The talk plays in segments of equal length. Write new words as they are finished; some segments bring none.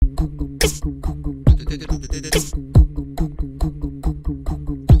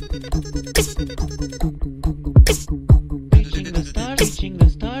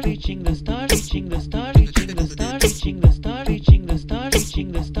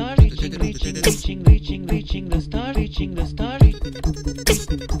She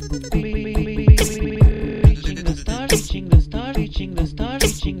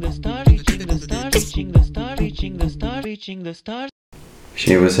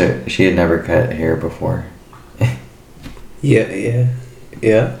had never cut hair before. Yeah.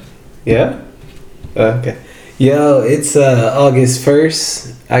 Okay. Yo, it's August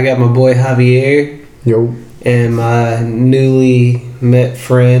 1st. I got my boy Javier. Yo. And my newly met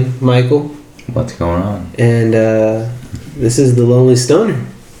friend Michael. What's going on? And this is the Lonely Stoner.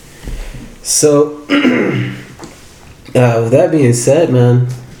 So, with that being said, man,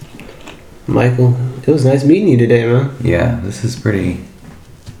 Michael, it was nice meeting you today, man. Yeah, this is pretty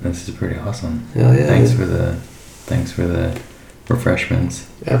awesome. Hell yeah. Thanks for the refreshments.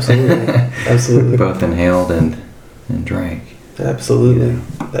 Absolutely. Both inhaled and drank. Absolutely. Yeah.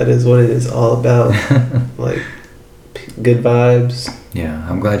 That is what it is all about. Like, good vibes. Yeah,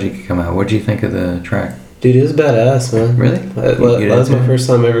 I'm glad you could come out. What did you think of the track? Dude, it was badass, man. Really? That was my first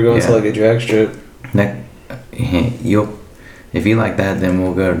time ever going to like a drag strip. If you like that, then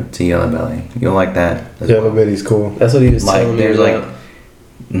we'll go to Yellow Belly. You'll like that. Yellow Belly's cool. That's what he was telling me There's about.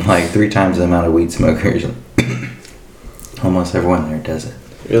 like 3 times the amount of weed smokers. Almost everyone there does it.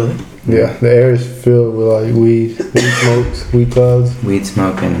 Really? Yeah, the air is filled with like weed smokes, weed clouds. Weed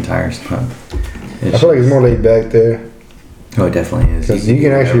smoke and tire smoke. I feel like it's more laid back there. Oh, it definitely is. Because you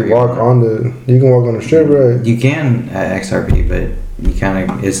can actually walk on the strip, right? You can at XRP, but you kind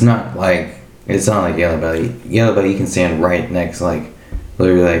of, it's not like Yellow Belly. Yellow Belly, you can stand right next,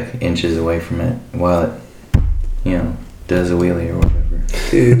 literally inches away from it while it, does a wheelie or whatever.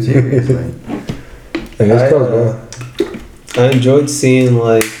 Dude. Seriously. It's close, man. I enjoyed seeing a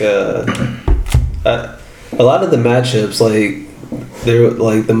lot of the matchups, they were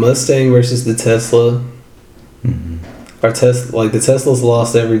like the Mustang versus the Tesla. Mm-hmm. The Teslas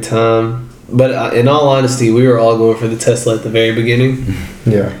lost every time, but in all honesty, we were all going for the Tesla at the very beginning.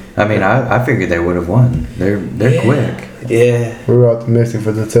 Yeah. I mean, I figured they would have won. They're quick. Yeah. We were optimistic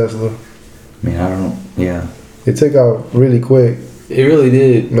for the Tesla. I mean, yeah. It took out really quick. It really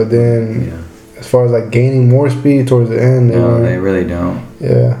did. But then, as far as gaining more speed towards the end, they really don't.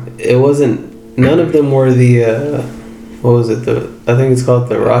 Yeah. It wasn't. None of them were the. What was it? I think it's called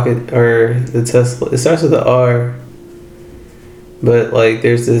the Rocket or the Tesla. It starts with the R. But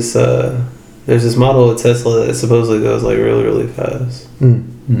there's this model of Tesla that supposedly goes really, really fast.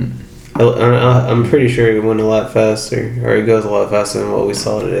 I'm pretty sure it went a lot faster, or it goes a lot faster than what we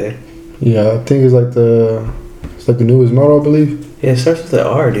saw today. Yeah, I think it's the newest model, I believe. Yeah, it starts with the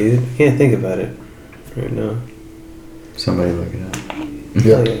R, dude. I can't think about it right now. Somebody look it up.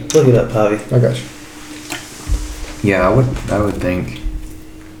 Yeah. Look it up, Javi. I got you. Yeah, I would think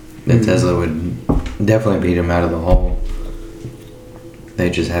that Tesla would definitely beat them out of the hole. They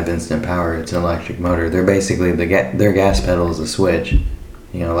just have instant power. It's an electric motor. They're basically their gas pedal is a switch,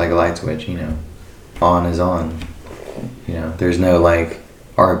 like a light switch. On is on. There's no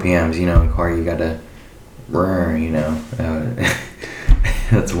RPMs. In a car you gotta,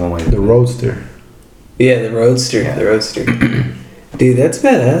 that's one way. The Roadster. Yeah, the Roadster. Yeah. The Roadster. Dude, that's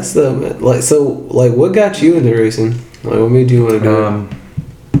badass though, man. What got you into racing? What made you want to do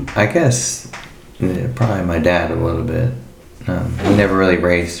it? I guess probably my dad a little bit. He never really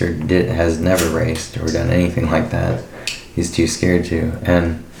raced has never raced or done anything like that. He's too scared to.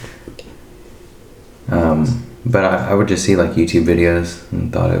 And but I would just see YouTube videos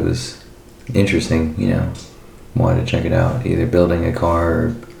and thought it was interesting. Wanted to check it out. Either building a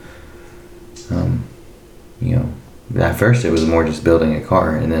car or at first it was more just building a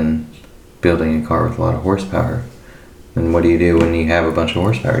car and then building a car with a lot of horsepower. And what do you do when you have a bunch of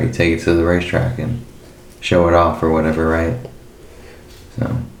horsepower? You take it to the racetrack and show it off or whatever, right?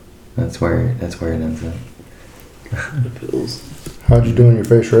 So that's where it ends up. How'd you do in your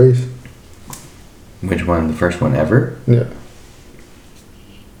first race? Which one? The first one ever? Yeah.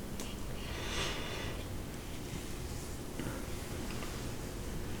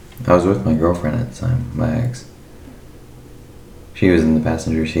 I was with my girlfriend at the time, my ex. She was in the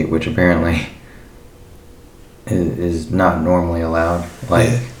passenger seat, which apparently is not normally allowed.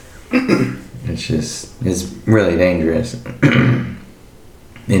 It's really dangerous.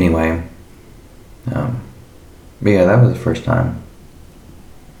 Anyway, but yeah, that was the first time.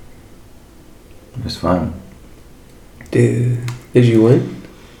 It was fun. Dude, did you win?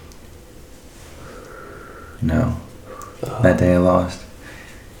 No. That day I lost.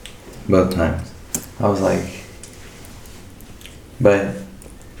 Both times. I was but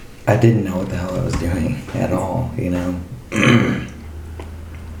I didn't know what the hell I was doing at all, It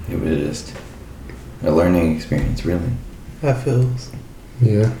was just a learning experience, really. That feels.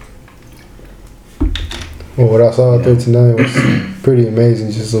 Yeah. Well, what I saw out there tonight was pretty amazing.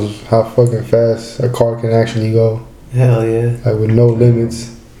 Just how fucking fast a car can actually go. Hell yeah. Like with no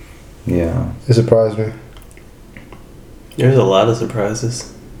limits. Yeah. It surprised me. There's a lot of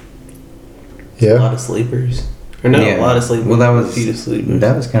surprises. A Yeah. lot of sleepers. Or not a lot of sleepers. Well, a few sleepers.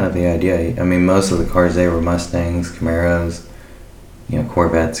 that was kind of the idea. I mean, most of the cars they were Mustangs, Camaros,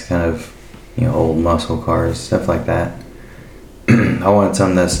 Corvettes, kind of, old muscle cars, stuff like that. I wanted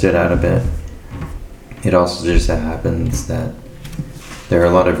something that stood out a bit. It also just so happens that there are a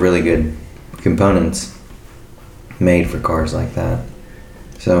lot of really good components made for cars like that.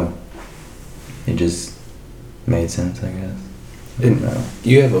 So it just made sense, I guess. I don't know.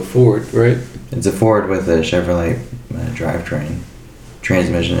 You have a Ford, right? It's a Ford with a Chevrolet drivetrain,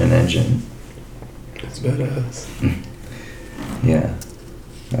 transmission and engine. That's badass. Yeah.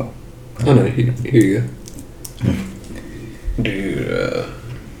 Oh. I know. Here you go. Dude,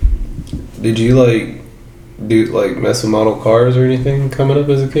 did you mess with model cars or anything coming up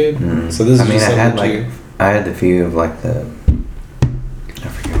as a kid? Mm. So this is just I something had the few of I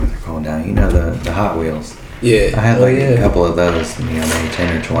forget what they're called now. The Hot Wheels. Yeah. I had a couple of those, maybe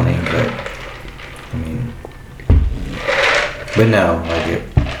 10 or 20, but no,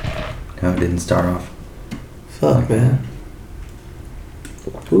 it didn't start off. Fuck, man.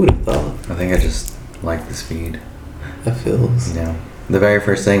 Who would have thought? I think I just like the speed. That feels. The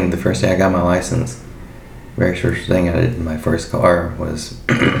first day I got my license, very first thing I did in my first car was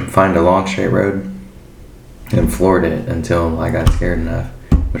find a long straight road and floored it until I got scared enough,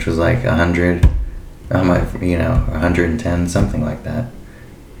 which was 100, 110, something like that.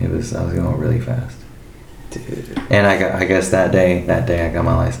 I was going really fast. Dude. And I guess that day I got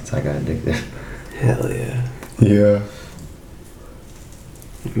my license, I got addicted. Hell yeah. Yeah.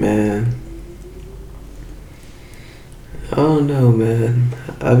 Man. I don't know, man.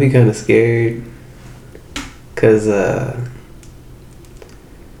 I'd be kind of scared. Because,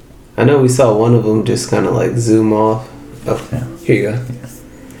 I know we saw one of them just kind of zoom off. Oh, Yeah. here you go.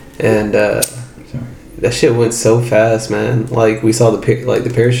 And, that shit went so fast, man. We saw the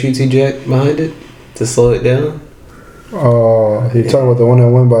parachutes eject behind it to slow it down. Oh, you talking about the one that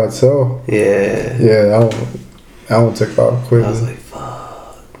went by itself? Yeah. Yeah, that one took off quick. I was like,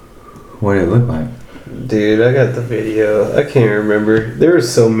 fuck. What did it look like? Dude, I got the video. I can't remember. There were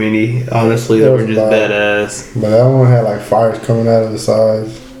so many, honestly, that were just badass. But that one had fires coming out of the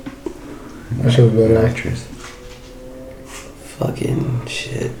sides. That shit was badass. Nitrous. Fucking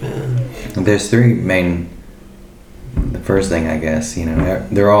shit, man. There's three main. The first thing, I guess,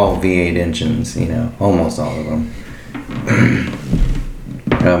 they're all V8 engines, almost all of them.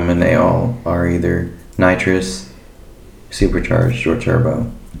 And they all are either nitrous, supercharged, or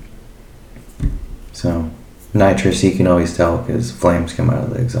turbo. So, nitrous you can always tell because flames come out of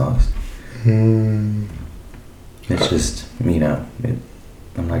the exhaust. It's just, I'm not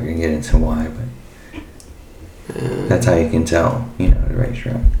going to get into why, but that's how you can tell, the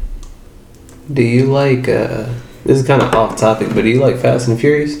racetrack. Do you this is kind of off topic, but do you like Fast and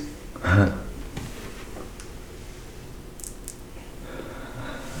Furious?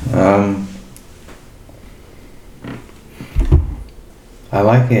 I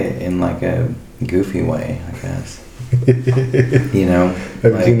like it in a goofy way, I guess. Have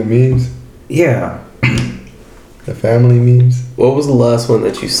you seen the memes? Yeah. The family memes? What was the last one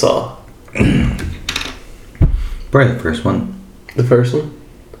that you saw? Probably the first one. The first one?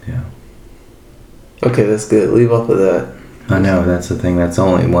 Yeah. Okay, that's good. Leave off of that. I know, that's the thing. That's the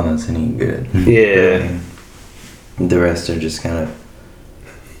only one that's any good. Yeah. The rest are just kind of...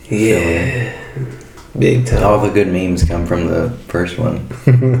 Yeah. Big time. All the good memes come from the first one.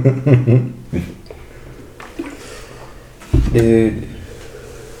 Dude.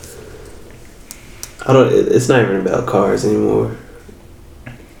 It's not even about cars anymore.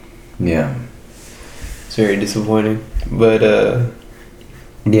 Yeah. It's very disappointing. But,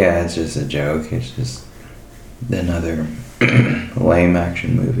 yeah, it's just a joke. It's just another lame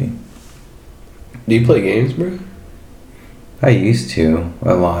action movie. do you play games, bro? I used to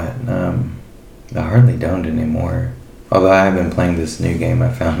a lot. I hardly don't anymore. Although I have been playing this new game I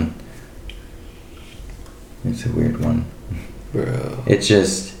found. It's a weird one. Bro. It's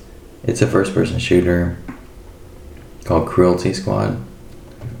a first person shooter called Cruelty Squad.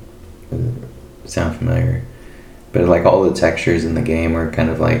 Sound familiar? But all the textures in the game are kind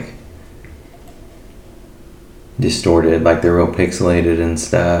of distorted, they're real pixelated and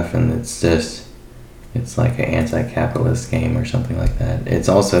stuff, and it's like an anti-capitalist game or something like that. It's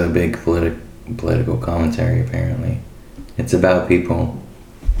also a big political commentary, apparently. It's about people.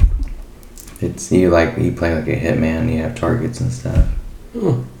 It's you play like a hitman, you have targets and stuff.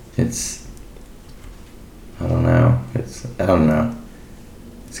 Oh. It's I don't know. I don't know.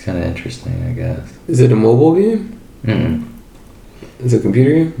 It's kind of interesting, I guess. Is it a mobile game? Mm-mm. Is it a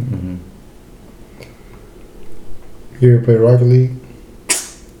computer game? Mm-hmm. You ever play Rocket League?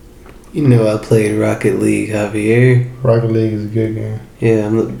 You know I played Rocket League, Javier. Rocket League is a good game. Yeah,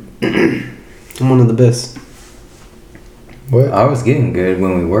 I'm one of the best. What? I was getting good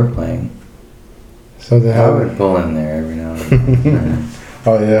when we were playing. Something I happened? would pull in there every now and then.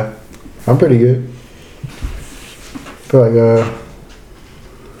 Oh yeah, I'm pretty good. Feel like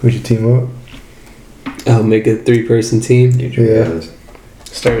we should team up. I'll make a 3-person team. Yeah.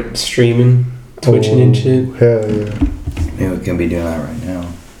 Start streaming, twitching and shit. Hell yeah. Maybe we can be doing that right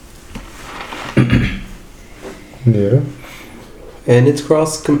now. Yeah. And it's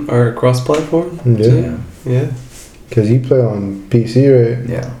cross platform. Yeah. Yeah. Cause you play on PC, right?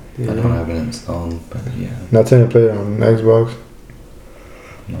 Yeah. I don't have it installed, but yeah. Not saying to play it on Xbox.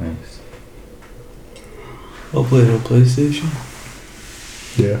 Nice. I'll play it on PlayStation.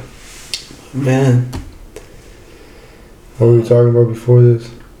 Yeah. Man. What were we talking about before this?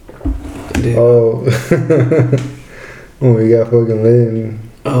 Yeah. Oh, when we got fucking lit and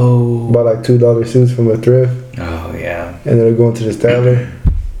bought like $2 suits from a thrift, Oh yeah. and then going to the Statler.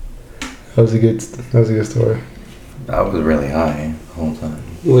 That was a good story. I was really high the whole time.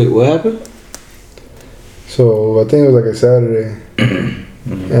 Wait, what happened? So I think it was like a Saturday,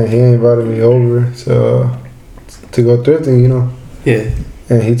 and he invited me over to go thrifting, you know. Yeah.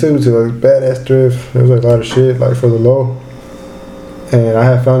 And he took me to like badass thrift. There was like a lot of shit like for the low. And I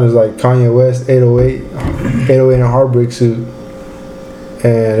had found this like Kanye West 808 and a heartbreak suit. And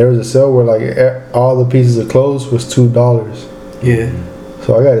there was a sale where like all the pieces of clothes was $2. Yeah.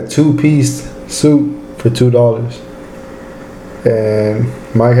 So I got a 2-piece suit for $2. And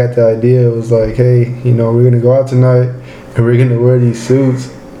Mike had the idea. It was like, hey, you know, we're gonna go out tonight and we're gonna wear these suits.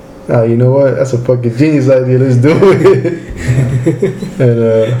 You know what? That's a fucking genius idea. Let's do it.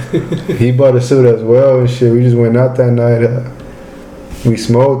 And he bought a suit as well and shit. We just went out that night. We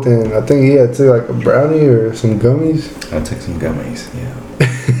smoked, and I think he had took like a brownie or some gummies. I took some gummies, yeah.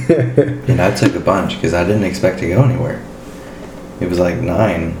 And I took a bunch because I didn't expect to go anywhere. It was like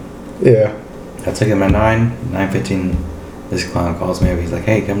 9. Yeah. I took him at 9:15. This clown calls me up. He's like,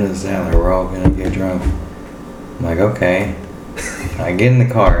 "Hey, come to the Statler. We're all gonna get drunk." I'm like, "Okay." I get in the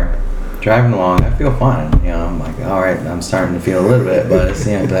car, driving along. I feel fine, you know. I'm like, "All right." I'm starting to feel a little bit, but it's,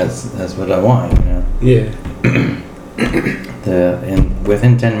 you know, that's what I want, you know. Yeah. And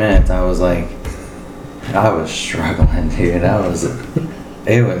within 10 minutes, I was like, I was struggling, dude.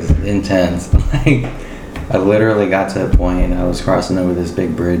 It was intense. Like, I literally got to a point. I was crossing over this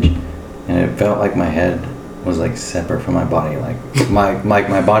big bridge, and it felt like my head was like separate from my body. Like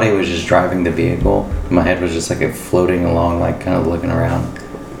my body was just driving the vehicle. My head was just like floating along, like kind of looking around.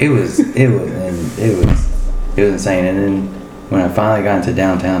 It was insane. And then when I finally got into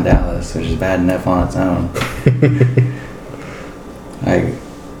downtown Dallas, which is bad enough on its own, I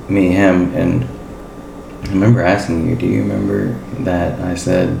meet him, and I remember asking you, do you remember that I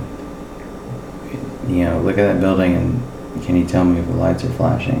said, you know, look at that building and can you tell me if the lights are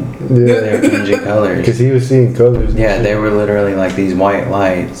flashing? Yeah. They're changing colors. Because he was seeing colors. Yeah, they were literally like these white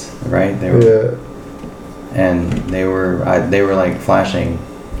lights, right? They were, Yeah. and they were like flashing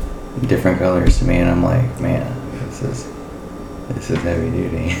different colors to me, and I'm like, man, this is heavy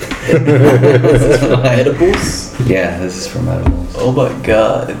duty. This is from edibles? Yeah, this is from edibles. Oh my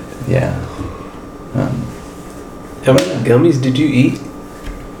god. Yeah. How many gummies did you eat?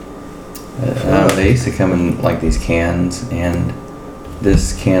 They used to come in like these cans, and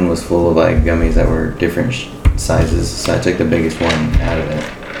this can was full of like gummies that were different sizes, so I took the biggest one out of it.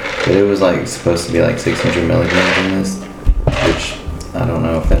 But it was like supposed to be like 600 milligrams in this, which I don't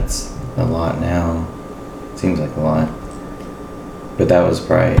know if that's a lot now. It seems like a lot. But that was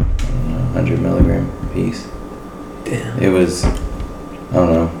probably, I don't know, 100 milligram piece. Damn. It was, I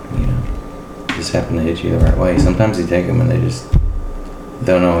don't know, you know, just happened to hit you the right way. Sometimes you take them and they just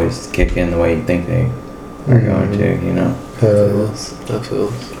don't always kick in the way you think they are going to, you know. That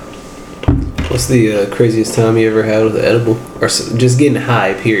feels. What's the craziest time you ever had with an edible? Or just getting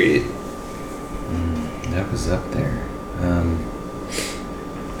high, period? That was up there.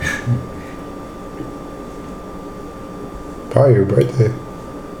 Probably your birthday.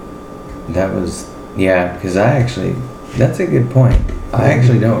 That was, yeah, because that's a good point. I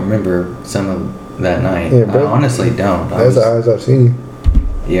actually don't remember some of that night. Yeah, I honestly don't. That's the highest I've seen you.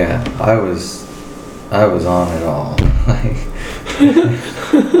 Yeah, I was on it all. Like,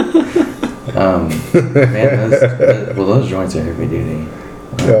 man, those joints are heavy duty.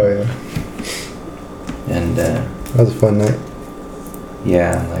 Oh yeah. And that was a fun night.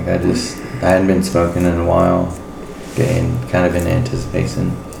 Yeah, like I hadn't been smoking in a while, getting kind of in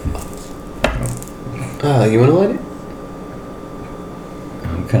anticipation. You wanna light it?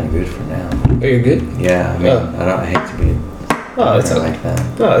 I'm kind of good for now. Oh, you're good? Yeah, I mean, I hate to be It's okay. like that.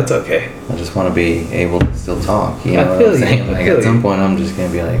 Oh, it's okay. I just want to be able to still talk. You I know what feel I'm you, saying? I Like feel at some you. point, I'm just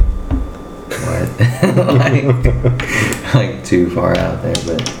gonna be like, what? like too far out there,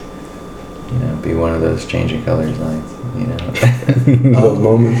 but be one of those changing colors lights. Those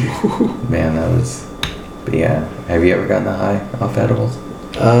moments. Man, that was. But yeah, have you ever gotten the high off edibles?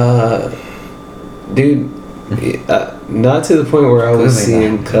 Dude, not to the point where I was Clearly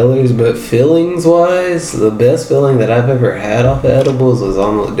seeing not. colors, but feelings wise, the best feeling that I've ever had off of edibles was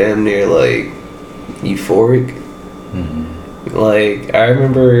almost damn near like euphoric. Mm-hmm. Like, I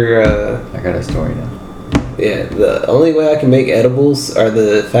remember, I got a story now. yeah, the only way I can make edibles, or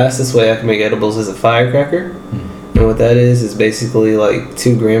the fastest way I can make edibles, is a firecracker. And what that is basically like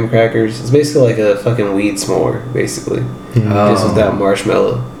 2 graham crackers. It's basically like a fucking weed s'more, basically. Just without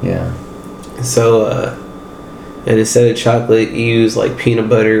marshmallow. Yeah. So, and instead of chocolate, you use like peanut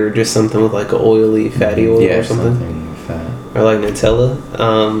butter or just something with like an oily, fatty oil Yeah, or something. fat. Or like Nutella.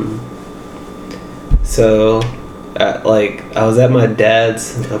 So, I was at my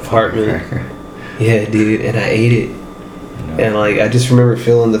dad's apartment. Cracker. Yeah, dude, and I ate it. And like I just remember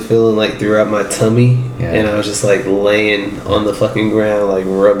feeling the feeling like throughout my tummy, Yeah. and I was just like laying on the fucking ground, like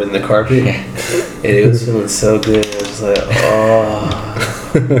rubbing the carpet, and it was feeling so good. I was just like, oh,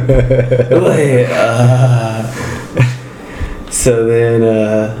 So then,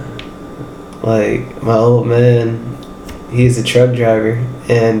 like my old man, he's a truck driver,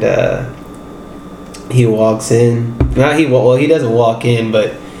 and he walks in. He doesn't walk in,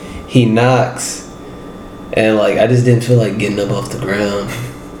 but he knocks. And like I just didn't feel like getting up off the ground.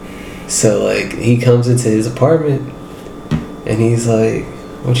 So like he comes into his apartment and he's like,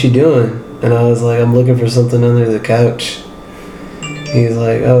 "What you doing?" And I was like, "I'm looking for something under the couch." He's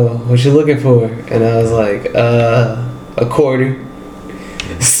like, "Oh, what you looking for?" And I was like, a quarter."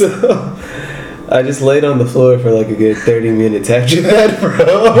 So I just laid on the floor for like a good 30 minutes after that,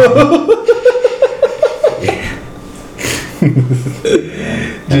 bro.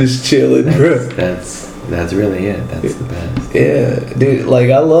 Just chilling, bro. That's really it. That's the best. Yeah, dude. Like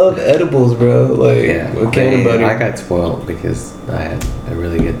I love edibles, bro. Like with cannon butter. I got spoiled because I had a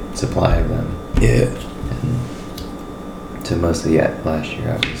really good supply of them. Yeah. And to mostly last year,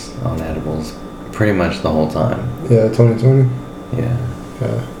 I was on edibles pretty much the whole time. Yeah, 2020. Yeah.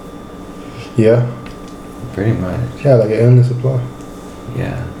 Yeah. Pretty much. Yeah, like an endless supply.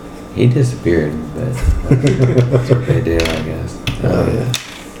 Yeah. He disappeared, but that's what they do, I guess. Oh yeah.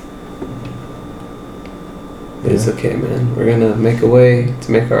 It's okay, man. We're gonna make a way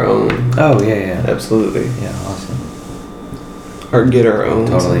to make our own. Oh yeah. Absolutely. Yeah, awesome. Or get our own.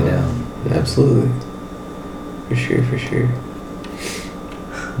 Totally down. Absolutely. For sure.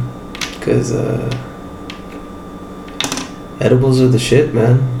 Cause edibles are the shit,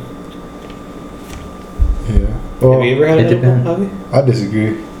 man. Yeah. Well, have you ever had an edible, Javi? I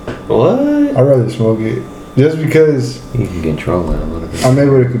disagree. What? I'd rather smoke it. Just because You can control it a little bit. I'm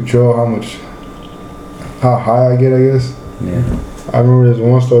able to control how high I get, I guess. Yeah. I remember there's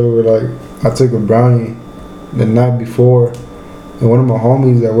one story where like I took a brownie the night before, and one of my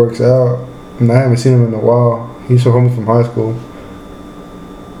homies that works out, and I haven't seen him in a while. He's a homie from high school.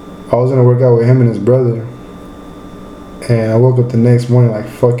 I was gonna work out with him and his brother, and I woke up the next morning like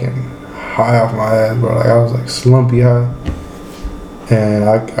fucking high off my ass, bro. Like I was like slumpy high, and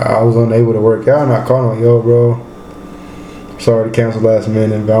I was unable to work out, and I called him like, "Yo, bro, sorry to cancel last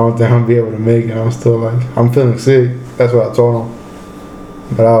minute, but I don't think I'll be able to make it." I'm still like, I'm feeling sick. That's what I told him.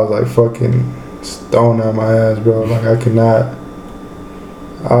 But I was like fucking stoned out my ass, bro. Like I could not.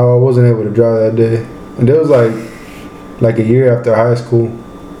 I wasn't able to drive that day. And it was like a year after high school.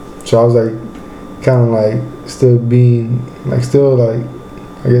 So I was like kind of like still being, like still like,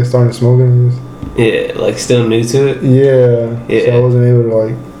 I guess starting to smoke, I guess. Yeah, like still new to it? Yeah. Yeah. So I wasn't able to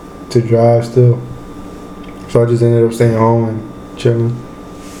like, to drive still. So I just ended up staying home and chilling.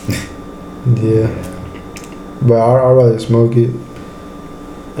 Yeah. But I'd rather smoke it.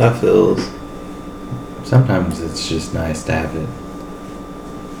 I feel. Sometimes it's just nice to have it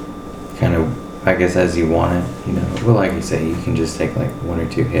kind of, I guess, as you want it, Well, like you say, you can just take like 1 or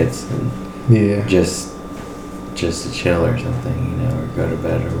 2 hits and Yeah. just to chill or something, or go to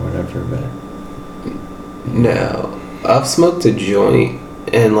bed or whatever, but... No. I've smoked a joint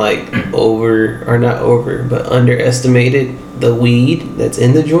and like but underestimated the weed that's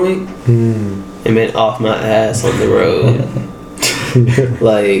in the joint and meant off my ass on the road.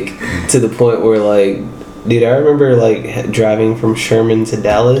 Like to the point where like Dude, I remember like driving from Sherman to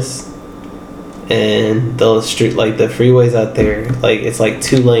Dallas, and those street like the freeways out there, like it's like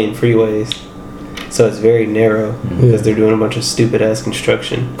 2-lane freeways, so it's very narrow because they're doing a bunch of stupid ass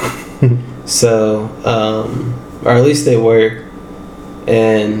construction. So, or at least they were,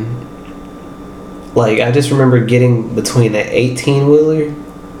 and like I just remember getting between that 18-wheeler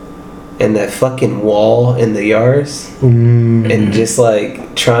and that fucking wall in the Yaris, and just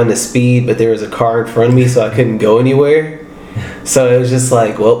like trying to speed, but there was a car in front of me, so I couldn't go anywhere. So it was just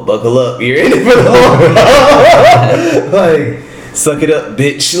like, well, buckle up, you're in it for the long. Like, suck it up,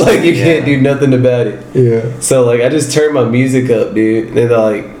 bitch. Like, you can't do nothing about it. Yeah. So like, I just turned my music up, dude. And they're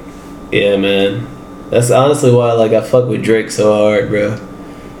like, yeah, man. That's honestly why like I fuck with Drake so hard, bro.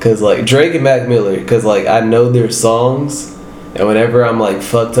 Cause like Drake and Mac Miller, cause like I know their songs. And whenever I'm like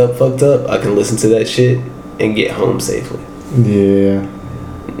fucked up, I can listen to that shit and get home safely. Yeah.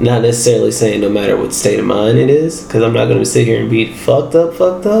 Not necessarily saying no matter what state of mind it is, because I'm not going to sit here and be fucked up.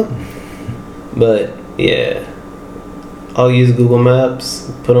 But yeah, I'll use Google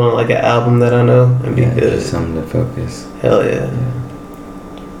Maps, put on like an album that I know, and be good. Just something to focus. Hell yeah.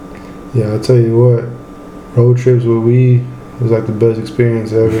 Yeah, I'll tell you what, road trips with weed was like the best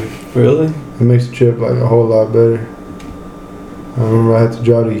experience ever. Really? It makes the trip like a whole lot better. I remember I had to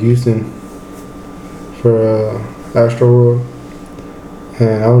drive to Houston for Astro World,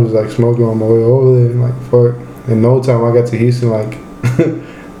 and I was just like smoking on my way over there, and like fuck. In no time, I got to Houston like,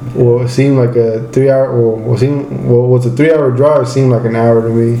 well, it seemed like a 3-hour. What's a 3-hour drive seemed like an hour to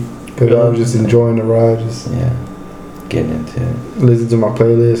me because I was just enjoying the ride, just getting into it. Listen to my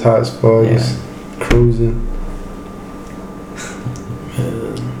playlist, hot as fuck, just cruising.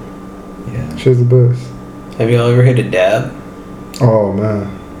 Yeah. Shit's the best. Have y'all ever hit a dab? Oh man.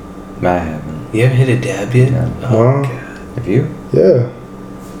 I haven't. You haven't hit a dab yet? No. Oh No. god. Have you? Yeah.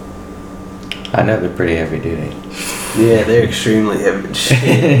 I know they're pretty heavy duty. Yeah, they're extremely heavy.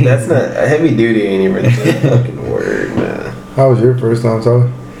 Shit, that's not heavy duty. Ain't even the fucking word, man. How was your first time, Tyler?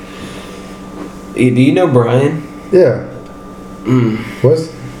 Do you know Brian? Yeah. What's?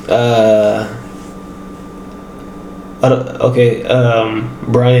 I don't, okay.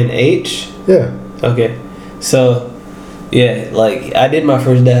 Brian H. Yeah. Okay, so yeah, like I did my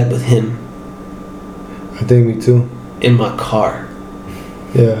first dab with him I think me too. in my car.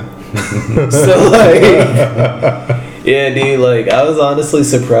 Yeah. So like, yeah, dude. Like I was honestly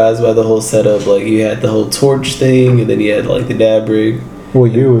surprised by the whole setup. Like you had the whole torch thing, and then you had like the dab rig.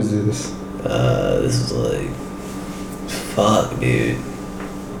 What year was this? This was like, fuck, dude.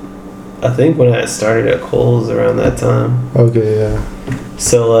 I think when I started at Kohl's around that time. Okay, yeah.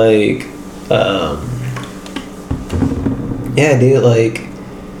 So like, yeah, dude. Like,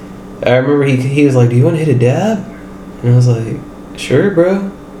 I remember he was like, "Do you want to hit a dab?" And I was like, "Sure, bro."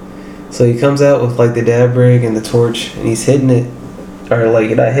 So he comes out with like the dab rig and the torch, and he's hitting it, or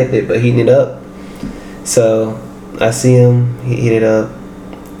like not hitting it, but heating it up. So I see him. He heat it up.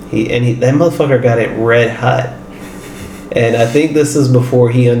 That motherfucker got it red hot. And I think this is before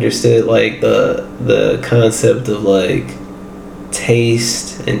he understood like the concept of like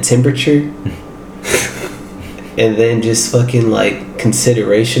taste and temperature. And then just fucking like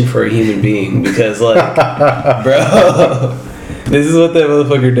consideration for a human being, because like bro, this is what that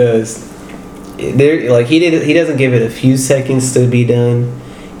motherfucker does. There, like he doesn't give it a few seconds to be done.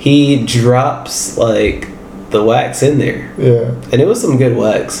 He drops like the wax in there. Yeah. And it was some good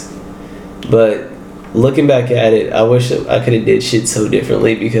wax. But looking back at it, I wish I could have did shit so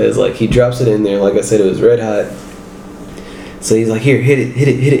differently, because like he drops it in there, like I said, it was red hot. So he's like, "Here, hit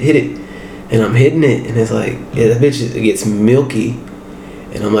it." And I'm hitting it, and it's like, yeah, that bitch, it gets milky.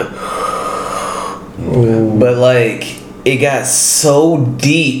 And I'm like, Oh. but like, it got so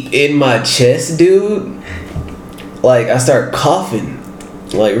deep in my chest, dude. Like, I start coughing,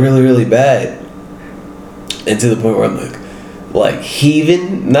 like really, really bad. And to the point where I'm like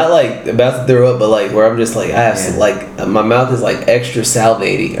heaving, not like about to throw up, but like where I'm just like, I have to, like, my mouth is like extra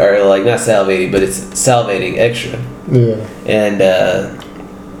salivating, or like not salivating, but it's salivating extra. Yeah. And,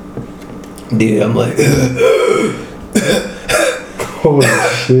 dude, I'm like, Holy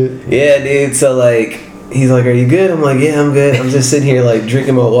shit. yeah, dude. So like, he's like, "Are you good?" I'm like, "Yeah, I'm good." I'm just sitting here like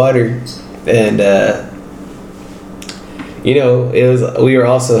drinking my water, and you know, we were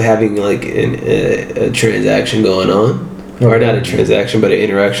also having like a transaction going on, or not a transaction, but an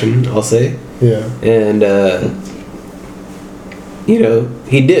interaction, I'll say. Yeah. And you know,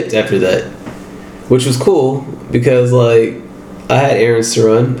 he dipped after that, which was cool because like, I had errands to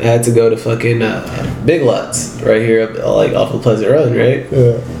run. I had to go to fucking Big Lots right here, up, like off of Pleasant Run, right?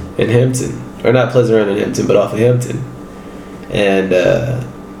 Yeah. In Hampton, or not Pleasant Run in Hampton, but off of Hampton. And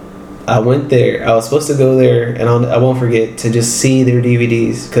I went there. I was supposed to go there, and I won't forget to just see their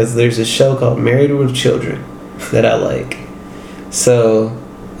DVDs because there's a show called Married with Children that I like. So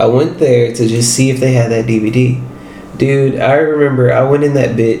I went there to just see if they had that DVD. Dude, I remember I went in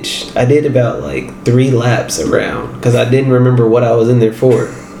that bitch. I did about like 3 laps around because I didn't remember what I was in there for.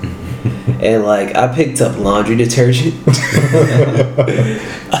 And like I picked up laundry detergent.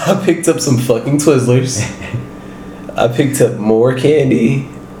 I picked up some fucking Twizzlers. I picked up more candy.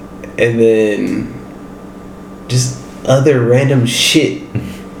 And then just other random shit.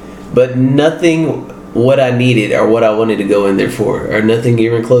 But nothing what I needed or what I wanted to go in there for. Or nothing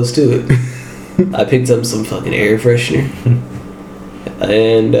even close to it. I picked up some fucking air freshener.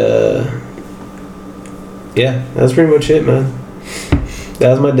 And yeah, that's pretty much it, man.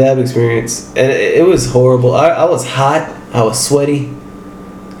 That was my dab experience. And it was horrible. I was hot. I was sweaty.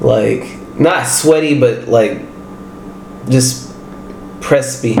 Like, not sweaty, but like just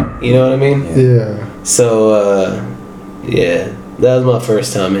crispy, you know what I mean? Yeah. So, yeah, that was my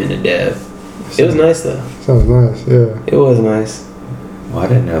first time in the dab. It was nice though. Sounds nice, yeah. It was nice. Well, I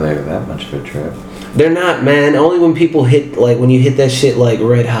didn't know they were that much of a trip. They're not, man. Only when people hit, like, when you hit that shit, like,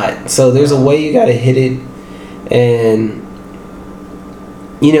 red hot. So there's a way you gotta hit it, and,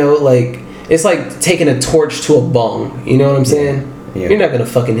 you know, like, it's like taking a torch to a bong. You know what I'm saying? Yeah. You're not gonna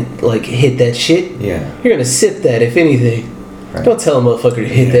fucking, like, hit that shit. Yeah. You're gonna sip that, if anything. Right. Don't tell a motherfucker to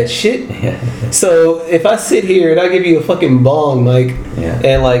hit that shit. Yeah. So if I sit here and I give you a fucking bong, Mike,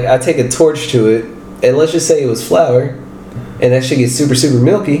 and like I take a torch to it, and let's just say it was flour, and that shit gets super, super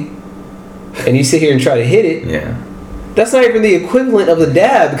milky, and you sit here and try to hit it, that's not even the equivalent of the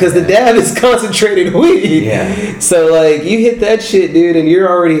dab, because the dab is concentrated weed. Yeah. So like you hit that shit, dude, and you're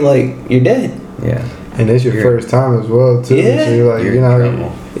already like, you're dead. Yeah. And it's your first time as well, too. Yeah. So you're like, you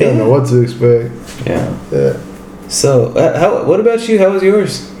don't know what to expect. Yeah. Yeah. So what about you? How was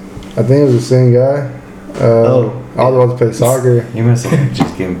yours? I think it was the same guy. I was about to play soccer. You must have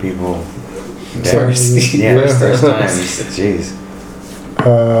just giving people Thirsty. Yeah, Yeah. first times. Jeez.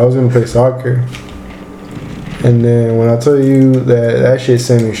 I was gonna play soccer, and then when I tell you that shit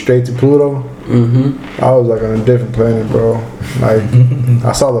sent me straight to Pluto, I was like on a different planet, bro. Like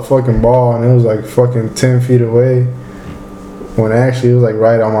I saw the fucking ball and it was like fucking 10 feet away, when actually it was like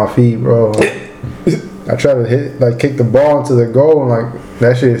right on my feet, bro. I tried to kick the ball into the goal, and like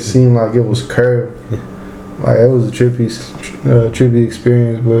that shit seemed like it was curved. Like it was a trippy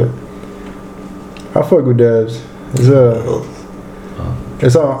experience, but I fuck with dabs.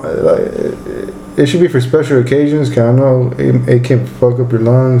 It's all like it should be for special occasions. Cause I know it can fuck up your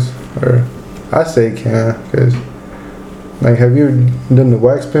lungs, or I say it can, cause like have you ever done the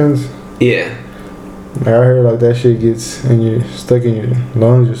wax pens? Yeah. Like I heard like that shit gets stuck in your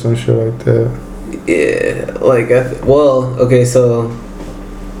lungs or some shit like that. Yeah, like okay, so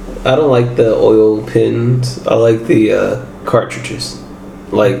I don't like the oil pins. I like the cartridges.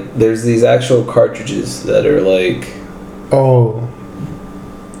 Like there's these actual cartridges that are like, oh,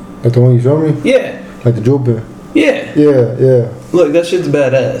 like the one you showed me? Yeah. Like the jewel pen? Yeah. Yeah. Look, that shit's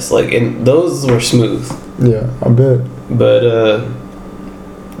badass. Like, and those were smooth. Yeah, I bet. But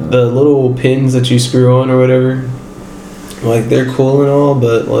the little pins that you screw on or whatever, like they're cool and all,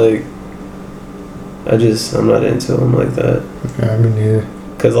 but like I'm not into them like that. Yeah, I mean, yeah.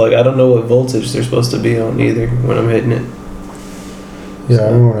 Cause like I don't know what voltage they're supposed to be on either when I'm hitting it. Yeah, so. I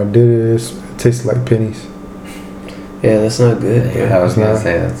remember when I did it, it tasted like pennies. Yeah, that's not good. Yeah, I was gonna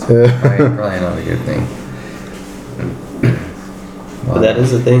say that's probably not a good thing. Well, but that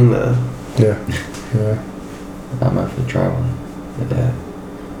is a thing, though. Yeah. I'm up to try one. A dab.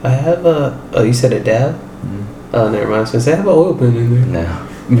 I have a. Oh, you said a dab? Mm-hmm. Oh, never mind. I was gonna say I have an oil pen in there. No.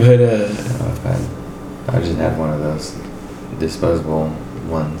 But I just had one of those disposable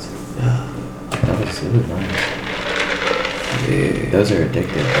ones. That was nice. Yeah. Those are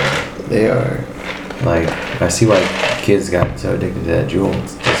addictive. They are. Like, I see why kids got so addicted to that Juul.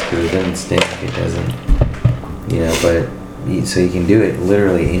 It's just because it doesn't stink. It doesn't, but so you can do it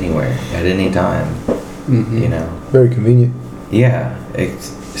literally anywhere at any time. Mm-hmm. Very convenient. Yeah,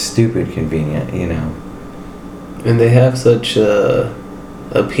 it's stupid convenient. And they have such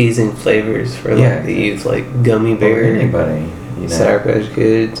appeasing flavors for like the youth, like gummy bear. Or anybody. Sour Patch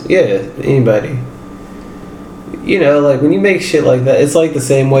Kids. Yeah, anybody. Like when you make shit like that, it's like the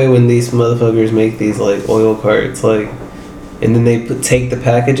same way when these motherfuckers make these like oil carts, like, and then they take the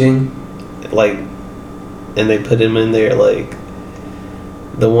packaging, like, and they put them in there, like,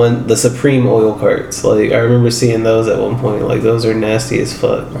 the Supreme oil carts. Like I remember seeing those at one point. Like those are nasty as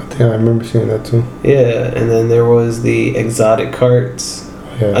fuck. I think I remember seeing that too. Yeah, and then there was the exotic carts.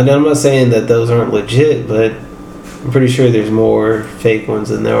 Yeah. And I'm not saying that those aren't legit, but I'm pretty sure there's more fake ones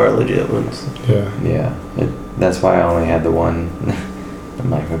than there are legit ones. Yeah. Yeah, that's why I only had the one. I'm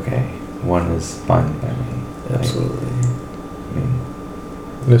like, okay, one is fine by me. Absolutely. I mean,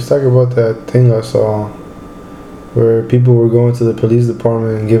 Let's talk about that thing I saw where people were going to the police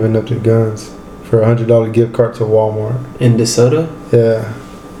department and giving up their guns for $100 gift card to Walmart. In DeSoto? Yeah.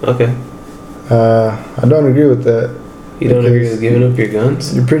 Okay. I don't agree with that. You don't agree Because with giving up your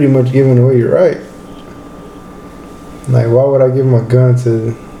guns? You're pretty much giving away your right. Like, why would I give my gun to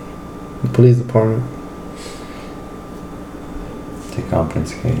the police department to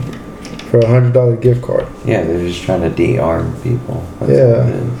compensate. for $100 gift card? Yeah, they're just trying to de-arm people. That's Yeah. what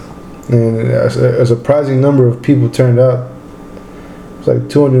it is. And a surprising number of people turned out. It's like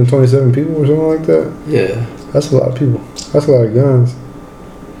 227 people or something like that. Yeah. That's a lot of people. That's a lot of guns.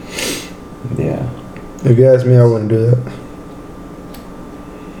 Yeah. If you ask me, I wouldn't do that.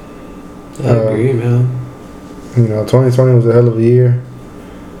 I agree, man. 2020 was a hell of a year.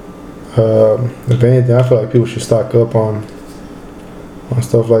 If anything, I feel like people should stock up on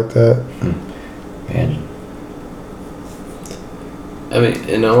stuff like that. Man. I mean,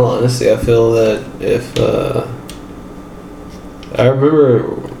 in all honesty, I feel that if I remember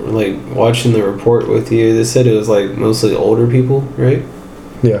like watching the report with you, they said it was like mostly older people, right?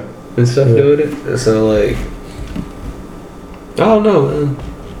 Yeah. And stuff Yeah. doing it. So like, I don't know, man.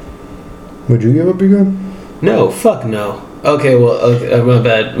 Would you give up your gun? No, fuck no. Okay, well, okay, my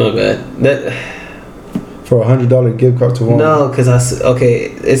bad. That For $100 gift card to Walmart? no, because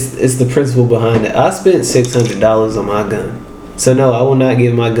it's the principle behind it. I spent $600 on my gun, so no, I will not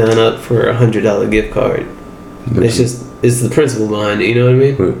give my gun up for $100 gift card. It's the principle behind it. You know what I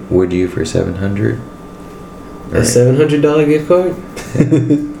mean? Would you for 700? A $700 gift card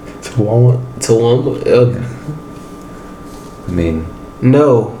To Walmart? to Walmart. I mean,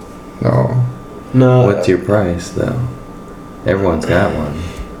 No. No. what's your price though? Everyone's got one.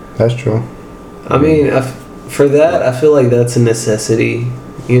 That's true. I mean, for that, I feel like that's a necessity.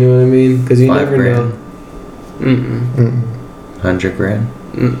 You know what I mean? Because you never know. Mm-mm. 100 grand?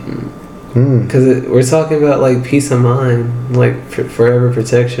 Because we're talking about like peace of mind, like forever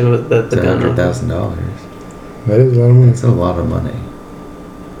protection with the It's gun. $100,000. That is a lot of money. That's a lot of money.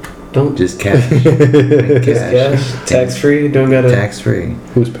 Don't Just cash. just cash, tax free. Don't gotta Tax free.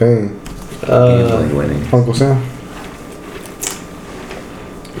 Who's paying? Gambling winning. Uncle Sam?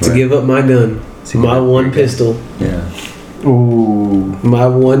 to give up my gun, my one pistol, Yeah. Ooh. my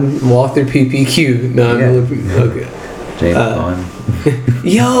one Walther PPQ. No, Yeah. okay. James Bond.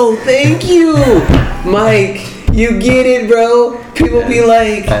 Yo, thank you, Mike. You get it, bro. People be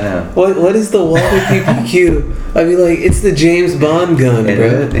like, I know. What is the Walther PPQ? I'd be like, it's the James Bond gun, Is bro.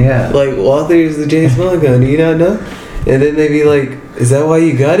 it? Yeah. Like, Walther is the James Bond gun. Do you not know? And then they'd be like, is that why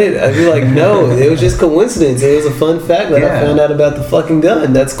you got it? I'd be like, no, it was just coincidence. It was a fun fact that I found out about the fucking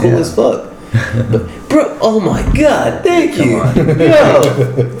gun. That's cool as fuck. But, bro, oh my god, thank you. Come on. Yo.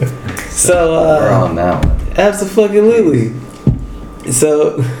 So, We're on that one. absolutely.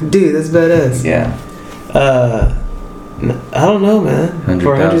 So, dude, that's badass. Yeah. I don't know, man.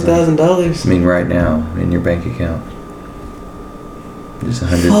 For $100,000. I mean, right now in your bank account. Just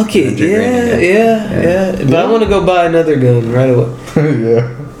 100. Fuck it, 100 grand, yeah. But I want to go buy another gun right away.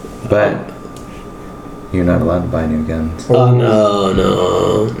 Yeah. But you're not allowed to buy new guns. Oh,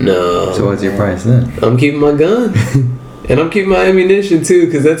 no. So what's your price then? I'm keeping my gun. And I'm keeping my ammunition too,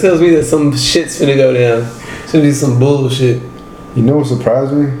 because that tells me that some shit's finna go down. It's gonna be some bullshit. You know what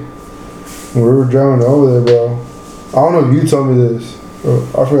surprised me? When we were driving over there, bro. I don't know if you told me this. Or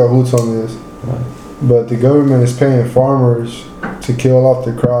I forgot who told me this. But the government is paying farmers to kill off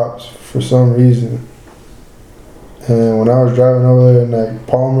the crops for some reason. And when I was driving over there in that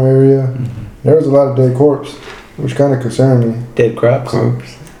Palmer area, there was a lot of dead corpse, which kind of concerned me. Dead crops.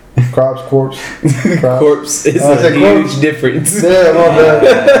 Corpse. Corpse is I a said huge corpse. difference. Yeah, my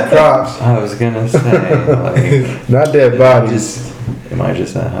bad. Crops. I was gonna say, like, Not dead bodies. am I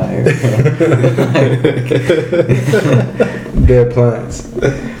just that high? Dead plants.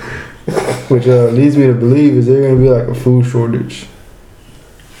 Which leads me to believe is there going to be like a food shortage.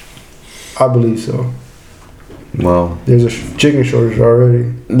 I believe so. Well, There's a chicken shortage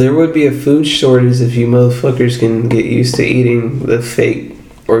already. There would be a food shortage if you motherfuckers can get used to eating the fake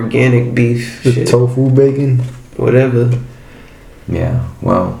organic beef The shit. tofu bacon. Whatever. yeah.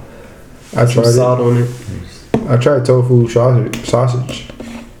 Well, I Some tried salt on it. I tried tofu sausage.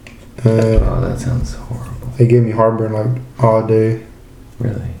 And oh, that sounds horrible. it gave me heartburn like all day.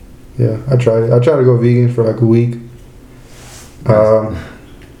 Really. Yeah, I tried it. I tried to go vegan for like a week.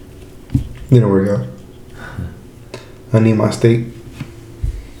 Didn't work out. I need my steak.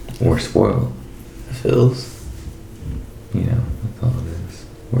 We're spoiled. Feels. You know, that's all it is.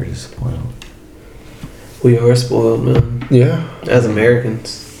 We're just spoiled. We are spoiled, man. Yeah. As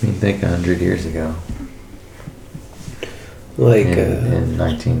Americans. I mean, think 100 years ago. Like, in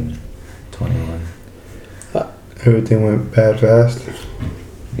 1921. Everything went bad fast.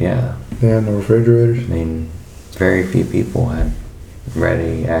 Yeah. They had no refrigerators. I mean, very few people had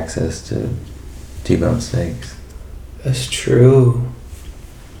ready access to T-bone steaks. that's true.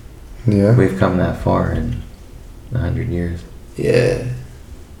 Yeah. We've come that far in 100 years. Yeah.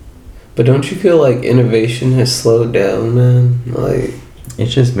 But don't you feel like innovation has slowed down, man? Like,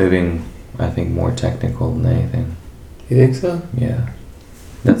 It's just moving, I think, more technical than anything. you think so? Yeah.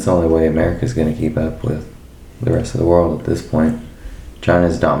 That's the only way America's going to keep up with the rest of the world at this point.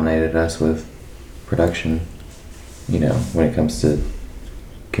 China's dominated us with production, you know, when it comes to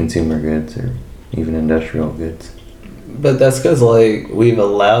consumer goods or even industrial goods. But that's because, like, we've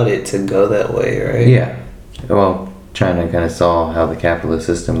allowed it to go that way, right? Yeah. Well, China kind of saw how the capitalist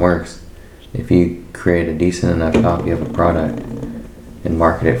system works. If you create a decent enough copy of a product and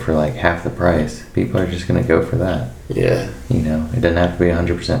market it for like half the price, people are just going to go for that. Yeah. You know, it doesn't have to be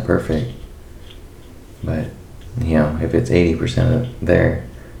 100% perfect. But, you know, if it's 80% there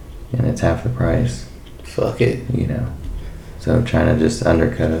and it's half the price, Fuck it. you know. So China just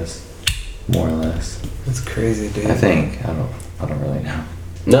undercut us, more or less. That's crazy, dude. I think. I don't really know.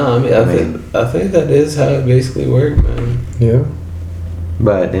 No, I think that is how it basically worked, man. Yeah.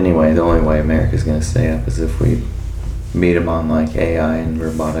 But anyway, the only way America's going to stay up is if we beat them on like AI and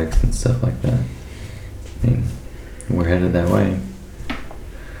robotics and stuff like that. I mean, we're headed that way.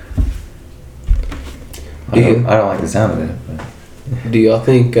 I don't like the sound of it. But Do y'all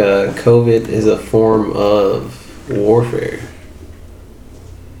think COVID is a form of warfare?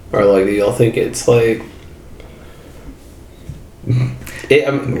 Or, like, do y'all think it's like...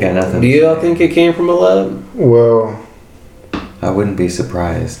 Got nothing do to y'all say. think it came from a lab? Well, I wouldn't be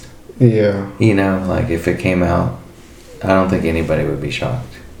surprised. yeah. You know, like if it came out, I don't think anybody would be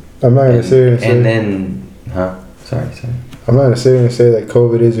shocked. I'm not gonna say And then, Sorry. I'm not gonna say that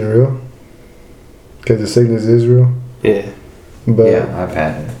COVID isn't real, because the sickness is real. Yeah. But Yeah, I've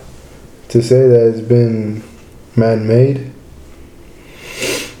had it. to say that it's been man-made,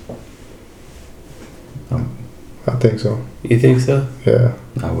 I think so. You think so? Yeah.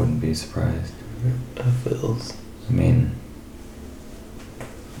 I wouldn't be surprised. I feels. I mean,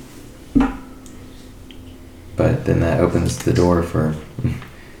 but then that opens the door for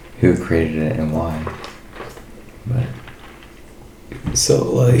who created it and why. But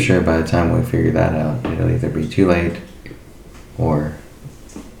So, I'm like... sure by the time we figure that out, it'll either be too late or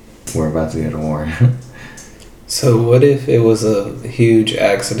we're about to go to war. So what if it was a huge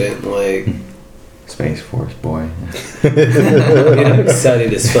accident, like... Space Force, boy. Dude, I'm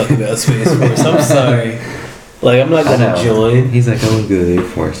excited as fuck about Space Force. I'm sorry. Like, I'm not I gonna know. join. He's like, oh, good Air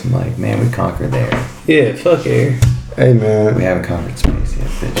Force. I'm like, man, we conquered there. Yeah, fuck air. Hey man, We haven't conquered space yet,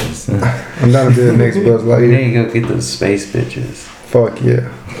 bitches. I'm down to be the next Buzz We Lightyear. need to go get those space bitches. Fuck yeah.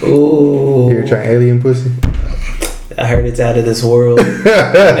 Ooh. You're trying alien pussy? I heard it's out of this world.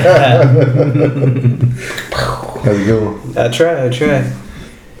 That's a good one. I try.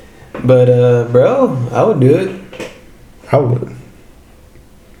 But, bro, I would do it. I would.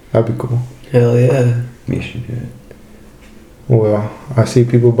 That'd be cool. Hell yeah. You should do it. Well, I see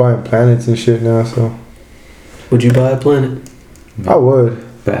people buying planets and shit now, so Would you buy a planet? I would.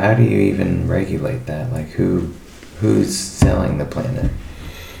 But how do you even regulate that? Like, who's selling the planet?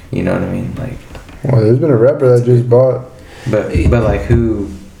 You know what I mean? Like, Well, there's been a rapper that just bought. but like, who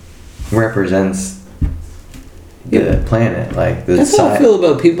represents the planet? Like, the That's how I feel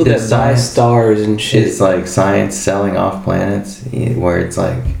about people the that buy science- stars and shit. It's like science selling off planets, where it's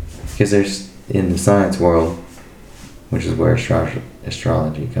like, because there's in the science world, which is where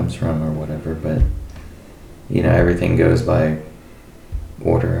astrology comes from or whatever, but you know, everything goes by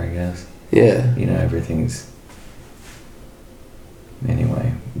order, I guess. Yeah. You know, everything's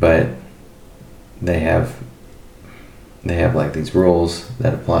anyway, but they have like these rules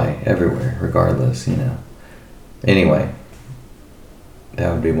that apply everywhere regardless, you know. Anyway,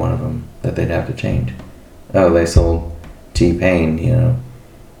 that would be one of them that they'd have to change. Oh, they sold T-Pain, you know,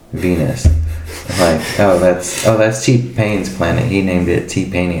 Venus. Like, that's T-Pain's planet. He named it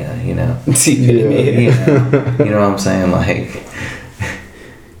T-Pania, you know. T-Pain. You know what I'm saying? Like,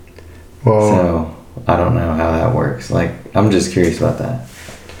 Well, so I don't know how that works. Like, I'm just curious about that.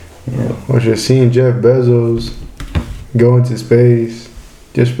 You know, what you're seeing Jeff Bezos go into space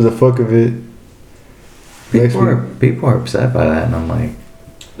just for the fuck of it. Makes people are upset by that, and I'm like,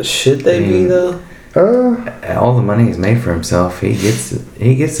 Should they be, though? All the money he's made for himself, he gets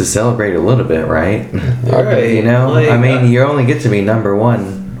to celebrate a little bit, right? Right. You know, Like, I mean, you only get to be number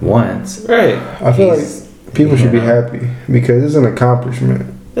one once. Right. I feel like people should be happy because it's an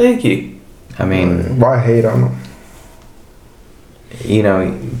accomplishment. Thank you. I mean, Why hate on them? you know,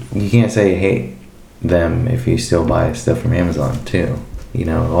 you can't say you hate them if you still buy stuff from Amazon too. You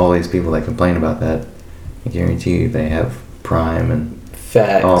know, all these people that complain about that, I guarantee you they have Prime and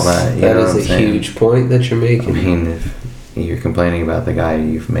Facts. all that. You That know is what I'm a saying? huge point that you're I making. mean, if you're complaining about the guy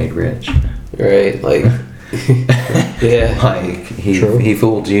you've made rich, Right. Like, yeah. like True. he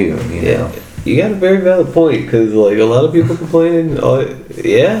fooled you. You Yeah. know. You got a very valid point because, like, a lot of people complaining.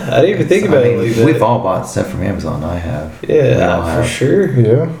 Yeah, I didn't even think about it like that. We've all bought stuff from Amazon. I have. We all Yeah, for have. sure.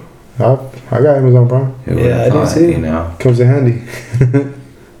 Yeah, I got Amazon Prime. Who Yeah, would've I do thought, too. You know. Comes in handy. I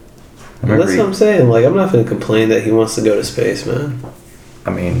remember That's what I'm saying. Like, I'm not gonna complain that he wants to go to space, man.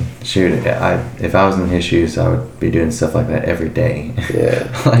 I mean, shoot, if I was in his shoes, I would be doing stuff like that every day. Yeah.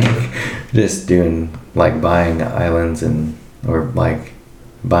 Like, just doing, like, buying islands or, like,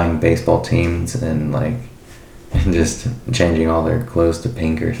 buying baseball teams and, like, and just changing all their clothes to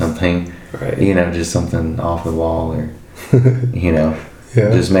pink or something. Right. You know, just something off the wall or, you know. Yeah.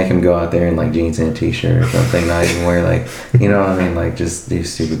 Just make him go out there in, like, jeans and a t-shirt or something, not even wear, like, you know what I mean? Like, just do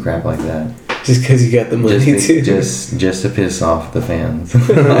stupid crap like that. Just because you got the money too. Just to piss off the fans.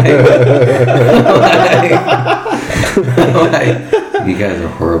 like, you guys are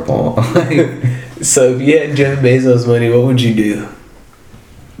horrible. So if you had Jeff Bezos' money, what would you do?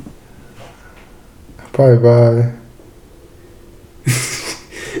 Probably buy.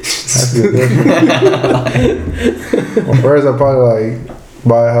 That's a good question. Well, first, I'd probably like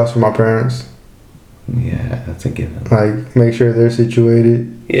buy a house for my parents. Yeah, that's a given. Like make sure they're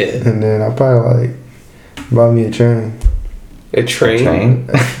situated, Yeah. and then I'll probably like buy me a chain. A train?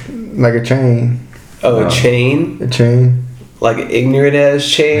 Train? Like a chain. Oh, Oh. a chain? A chain. Like an ignorant ass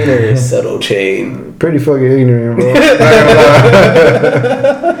chain or a subtle chain? Pretty fucking ignorant, bro.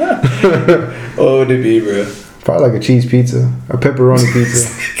 What would it be, bro? Probably like a cheese pizza, a pepperoni pizza.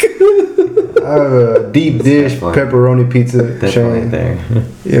 I have a deep dish Definitely. pepperoni pizza Definitely chain. there.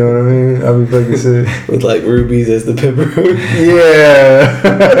 You know what I mean? I'll be fucking sick. With like rubies as the pepperoni. Yeah.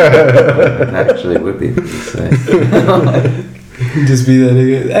 That actually would be pretty sick. Just be that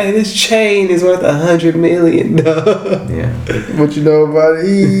nigga. Hey, this chain is worth $100 million. Yeah. What you know about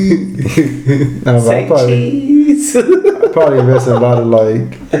it? No, but Say cheese. I'll probably invest in a lot of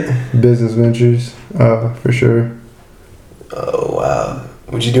like business ventures, for sure. Oh wow.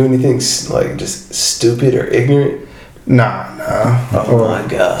 Would you do anything like just stupid or ignorant? Nah. Oh my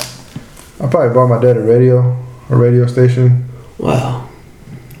god. I'll probably buy my dad a radio station. Wow.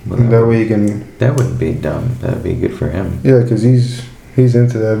 Well, And that way he can, that wouldn't be dumb. That would be good for him. yeah, because he's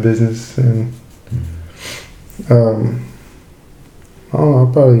into that business. And I don't know, I'll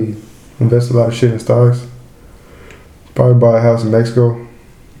probably invest a lot of shit in stocks. Probably buy a house in Mexico,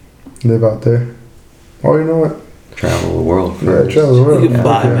 live out there. Or you know what? Travel the world Yeah, first. travel the world. You can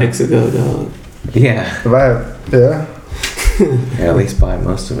buy Yeah. Mexico, dog. Yeah. If I have, yeah, Yeah, at least buy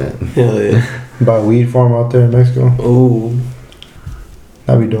most of it. Hell yeah. buy a weed farm out there in Mexico. Ooh.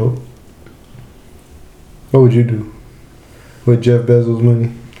 That'd be dope. What would you do with Jeff Bezos'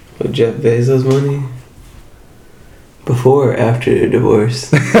 money? With Jeff Bezos' money? Before or after the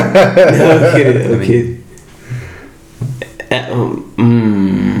divorce? No, I'm kidding. I'm kidding.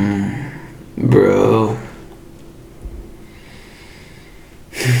 Bro.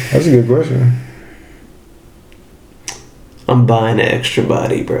 That's a good question. I'm buying an extra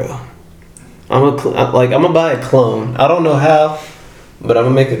body, bro. I'm gonna buy a clone. I don't know how, but I'm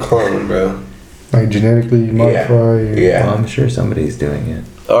gonna make a clone, bro. Like genetically modify. or- Well, I'm sure somebody's doing it.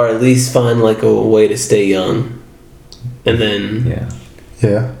 Or at least find like a way to stay young. And then Yeah.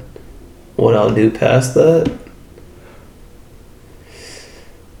 Yeah. what I'll do past that,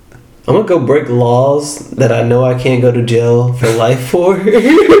 I'm gonna go break laws that I know I can't go to jail for life for. But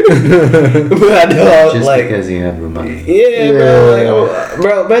I know Just like because you have the money. yeah, bro. Like,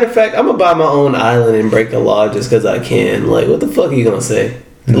 bro, matter of fact, I'm gonna buy my own island and break the law just because I can. Like, what the fuck are you gonna say?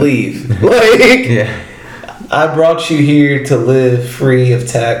 Leave. Like, Yeah. I brought you here to live free of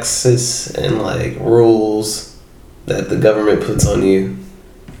taxes and like rules that the government puts on you.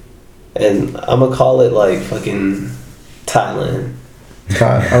 And I'm gonna call it like fucking Thailand.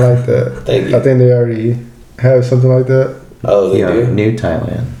 I like that. Thank you. I think they already have something like that. Oh, they Yeah, do? New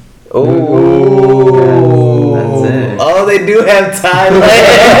Thailand. Oh. That's it. Oh, Oh, they do have Thailand.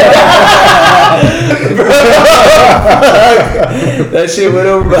 Bro, that shit went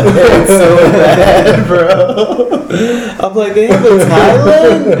over my head so bad, bro. I'm like, they have a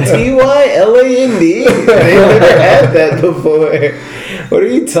Thailand? T-Y-L-A-N-D? They've never had that before. What are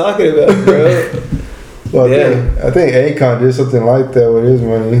you talking about, bro? Well, Yeah. I think Akon did something like that with his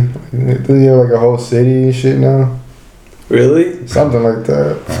money. Does he have like a whole city and shit now? Really? Something like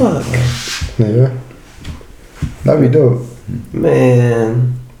that. Fuck. Yeah. That'd be dope.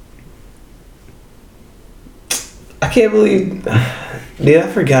 Man. I can't believe... Dude, I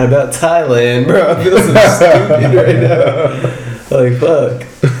forgot about Thailand, bro. I feel so stupid right now. Like, fuck.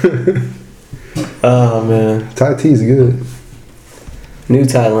 Oh, man. Thai tea is good. New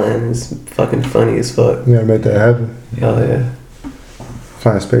Thailand is fucking funny as fuck. You gotta make that happen. Hell yeah.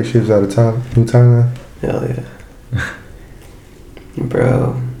 Flying spaceships out of New Thailand. Hell yeah.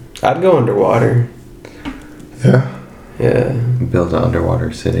 Bro. I'd go underwater. Yeah. Yeah. Build an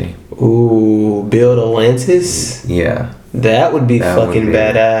underwater city. Ooh, build Atlantis? Yeah. That would be That would fucking be-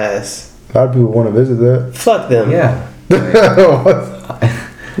 badass. A lot of people want to visit that. Fuck them. Yeah.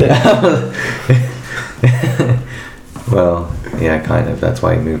 Well, yeah, kind of. That's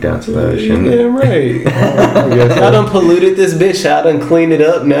why he moved down to the ocean. Yeah, right. I guess I done polluted this bitch. I done cleaned it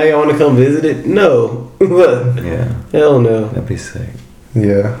up. Now y'all want to come visit it? No. Yeah. Hell no. That'd be sick.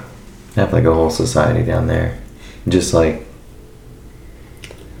 Yeah. Have like a whole society down there. Just like...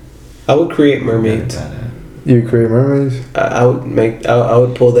 I would create mermaids. You create mermaids? I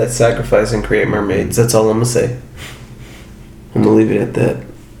would pull that sacrifice and create mermaids. That's all I'm gonna say. I'm gonna leave it at that.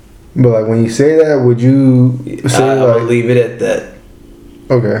 But like when you say that, would you say I'm gonna like... leave it at that.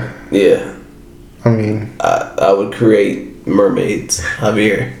 Okay. Yeah. I mean... I would create mermaids.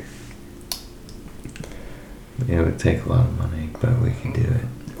 Javier. It would take a lot of money, but we can do it.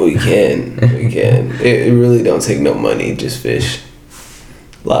 We can. We can. It really don't take no money, just fish.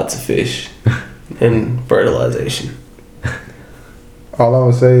 Lots of fish. And fertilization. All I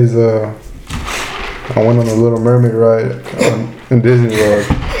would say is I went on a Little Mermaid ride in Disney World.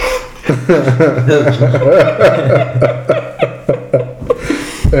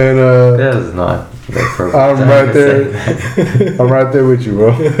 And That is not the appropriate I'm time right to there. say that. I'm right there with you,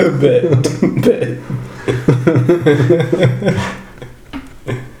 bro. Bet.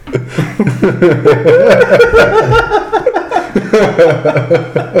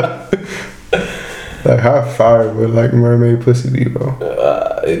 Like how fire would like mermaid pussy be, bro?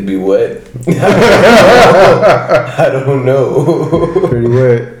 It'd be wet. I don't know. Pretty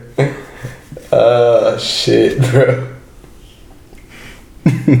wet. Shit, bro.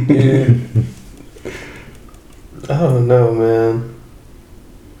 Dude. I don't know, man.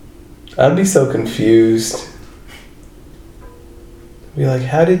 I'd be so confused. Be like,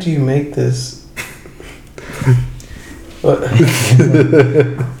 how did you make this? What?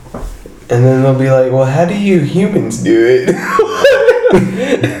 And then they'll be like, well, how do you humans do it?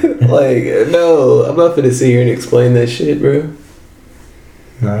 Like, no, I'm not gonna sit here and explain that shit, bro.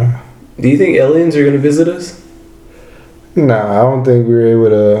 Nah. Do you think aliens are gonna visit us? Nah, I don't think we're able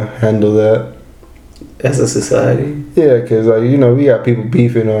to handle that. As a society? Yeah, cause like we got people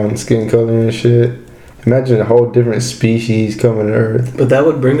beefing on skin color and shit. Imagine a whole different species coming to Earth. But that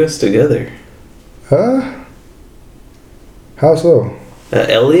would bring us together. Huh? How so? An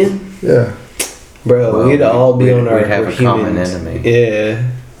alien? Yeah. Bro, Well, we'd all be on our we'd have a common enemy. Yeah.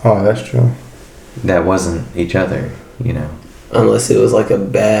 Oh, that's true. That wasn't each other, Unless it was like a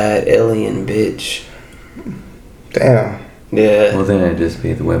bad alien bitch. Damn. Yeah. Well, then it'd just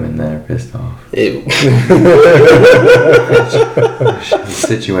be the women that are pissed off.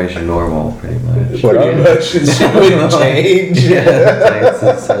 Situation normal, pretty much. What Pretty much, shit wouldn't change. Yeah,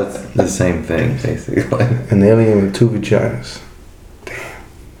 it's the same thing, basically. An alien with 2 vaginas. Damn.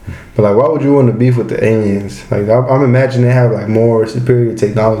 But like, why would you want to beef with the aliens? Like, I'm imagining they have like more superior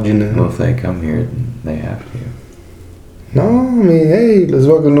technology than. Well, if they come here, then they have to. No, I mean, hey, let's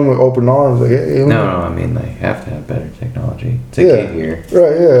welcome them with open arms. Like, hey, No, I mean they have to have better technology to Yeah. get here.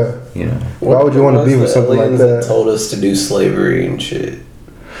 Right, yeah. Why would you want to be with something like that? Told us to do slavery and shit.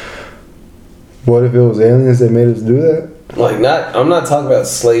 What if it was aliens that made us do that? Like, I'm not talking about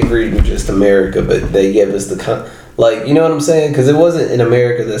slavery in just America, but they gave us like, you know what I'm saying? Because it wasn't in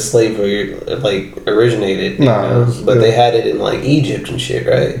America that slavery like originated. Nah, but yeah. they had it in like Egypt and shit,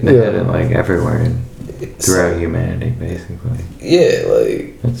 right? They Yeah. had it like everywhere throughout humanity, basically, Yeah,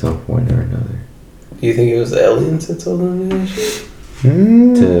 like, at some point or another. do you think it was the aliens that told them that shit?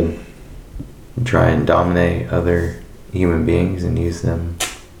 To try and dominate other human beings and use them.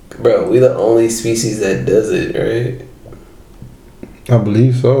 Bro, we the only species that does it, right? I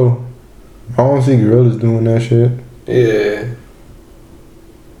believe so. I don't see gorillas doing that shit. Yeah.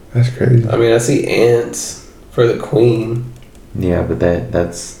 That's crazy. I mean, I see ants for the queen. Yeah, but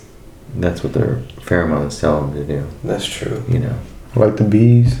that's what their pheromones tell them to do. That's true. You know. Like the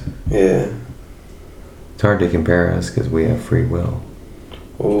bees. Yeah. It's hard to compare us because we have free will.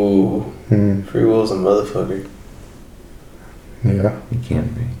 Ooh. Free will's a motherfucker. Yeah. It can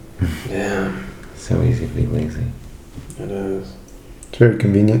be. Yeah. So easy to be lazy. It is. It's very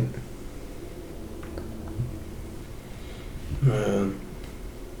convenient. Man.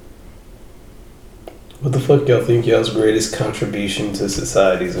 What the fuck y'all think y'all's greatest contribution to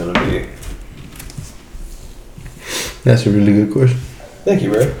society is gonna be? That's a really good question. Thank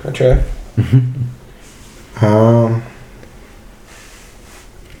you, bro. I try.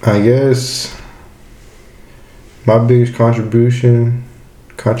 I guess my biggest contribution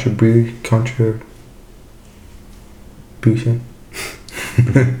would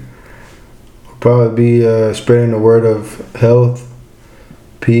probably be spreading the word of health,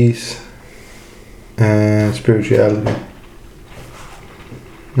 peace, and spirituality.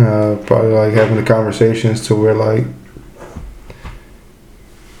 Probably like having the conversations to where like,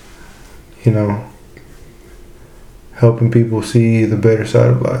 you know, helping people see the better side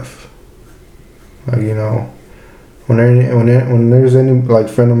of life. Like, you know, when there's any like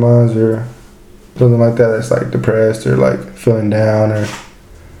friend of mine or something like that that's like depressed or like feeling down or,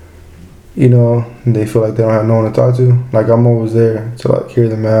 you know, they feel like they don't have no one to talk to, like I'm always there to like hear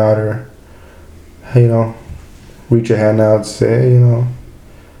them out or, you know, reach a hand out and say, hey, you know,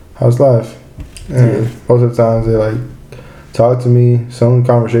 how's life? And most of the times they like talk to me. Some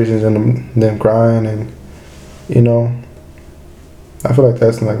conversations end up them crying, and you know, I feel like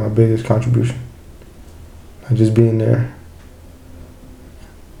that's like my biggest contribution. Like just being there,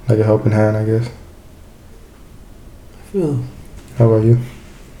 like a helping hand, I guess. I feel. How about you?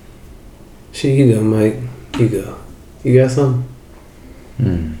 Shit, you go, Mike. You go. You got something?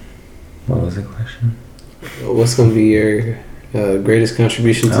 What was the question? What's gonna be your greatest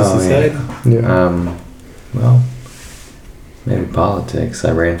contribution to society? Yeah. Well, maybe politics.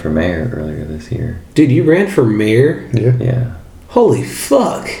 I ran for mayor earlier this year. Dude, you ran for mayor? Yeah. Yeah. Holy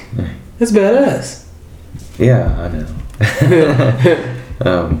fuck. That's badass. Yeah, I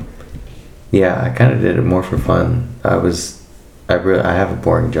know. Yeah, I kind of did it more for fun. I have a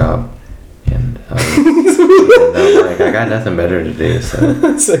boring job, and I'm like, I got nothing better to do,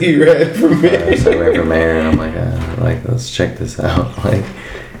 so. So you ran for mayor. So I ran for mayor, and I'm like, let's check this out.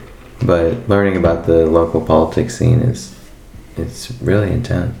 But learning about the local politics scene it's really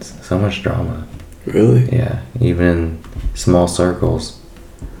intense. So much drama. Really? Yeah, even in small circles,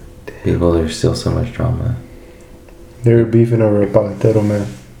 there's still so much drama. They were beefing over a paletero, man.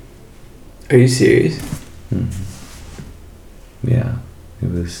 Are you serious? Mm-hmm. Yeah,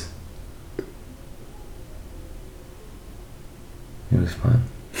 it was fun.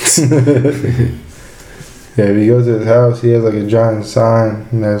 Yeah, if you go to his house, he has like a giant sign,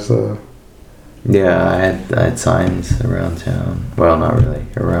 and that's Yeah, I had signs around town. Well, not really,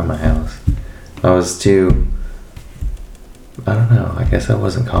 around my house. I was too, I don't know, I guess I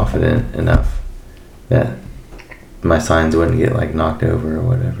wasn't confident enough that my signs wouldn't get like knocked over or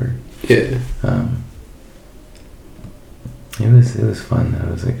whatever. Yeah. It was fun. It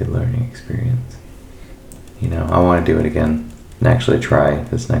was a good learning experience. You know, I want to do it again and actually try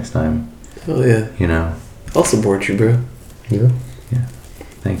this next time. Oh yeah. You know. I'll support you, bro. Yeah. Yeah.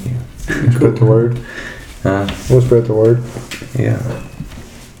 Thank you. Spread the word. We'll spread the word. Yeah.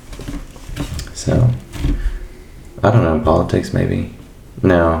 So, I don't know, politics maybe.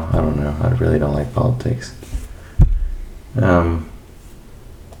 No, I don't know. I really don't like politics. I don't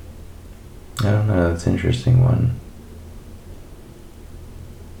know. That's an interesting one.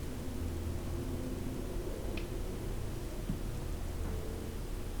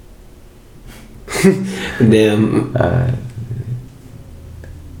 Damn.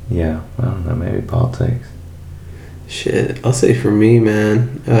 Yeah, I don't know. Maybe politics. Shit. I'll say for me,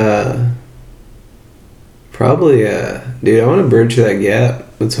 man. Probably, dude, I want to bridge that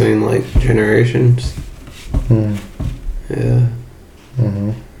gap between like generations. Yeah.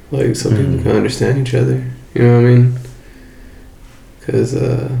 Mm-hmm. Like so people can understand each other. You know what I mean? Because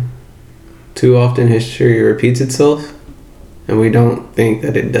too often history repeats itself, and we don't think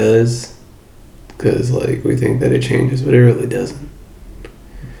that it does. Because like we think that it changes, but it really doesn't.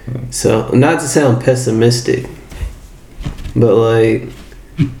 So not to sound pessimistic, but like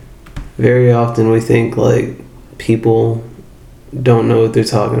very often we think like people don't know what they're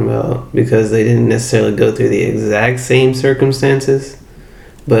talking about because they didn't necessarily go through the exact same circumstances,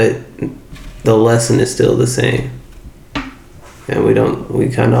 but the lesson is still the same. And we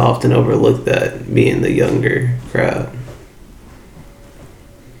kind of often overlook that, being the younger crowd.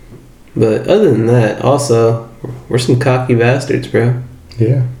 But other than that, also, we're some cocky bastards, bro.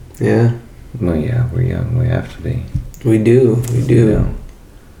 Yeah. Yeah. Well, yeah, we're young. We have to be. We do. You know,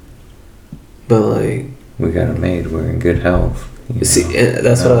 But, like... we got it made. We're in good health. See,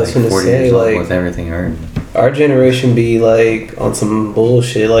 that's what I was going to say. Like, with everything earned. our generation be, like, on some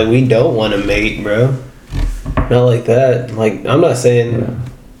bullshit. Like, we don't want to mate, bro. Not like that. Like, I'm not saying... Yeah.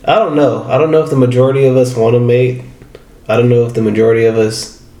 I don't know. I don't know if the majority of us want to mate. I don't know if the majority of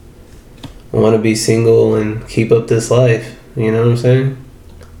us want to be single and keep up this life. You know what I'm saying?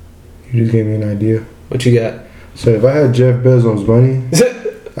 You just gave me an idea. What you got? So if I had Jeff Bezos' money,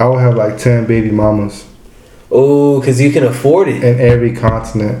 I would have like 10 baby mamas Oh, because you can afford it. in every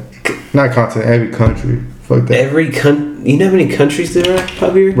continent. Not continent, every country. Fuck that. You know how many countries there are,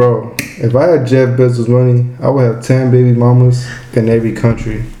 Javier? Bro, if I had Jeff Bezos' money, I would have 10 baby mamas in every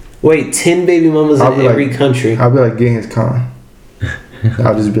country. Wait, 10 baby mamas I'll in be every like- country. I'll be like Genghis Khan.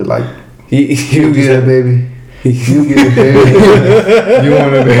 I'll just be like, You you get it, baby. You get it, baby. You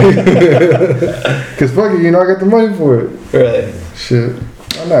want it, baby. Because fuck it, you know I got the money for it. Right. Shit.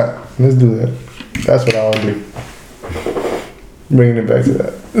 Why not? Let's do that. That's what I would do. Bringing it back to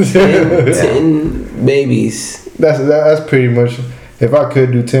that. 10 babies That's pretty much. If I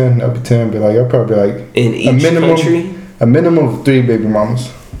could do 10, that'd be 10. But like, I'd probably like in each country? a minimum of 3 baby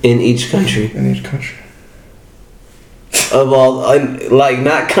mamas In each country. in each country. Of all, like,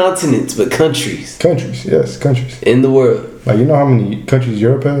 not continents, but countries Countries, yes, countries. in the world. Like, you know how many countries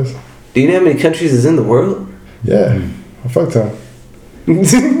Europe has? Do you know how many countries is in the world? Yeah. Well, fuck time. You're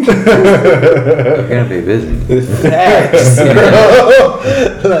gonna be busy. Facts, bro.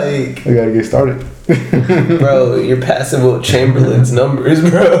 Like, We gotta get started. bro, you're passing Will Chamberlain's numbers,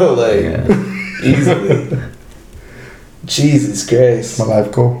 bro. Like, Yeah. easily. Jesus Christ. My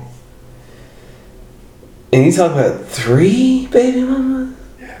life goal. And you talk about 3 baby mamas?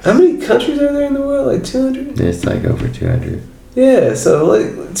 How many countries are there in the world? Like 200? It's like over 200. Yeah, so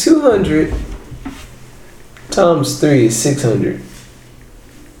like 200 times 3 is 600.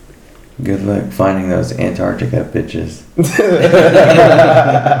 Good luck finding those Antarctica bitches.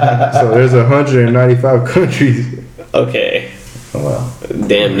 So there's 195 countries. Okay, Oh well.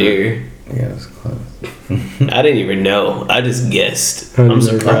 damn near. Yeah, it was close. I didn't even know. I just guessed. I'm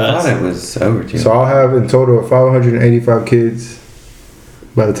 195. I thought surprised. it was over 200. So I'll have in total 585 kids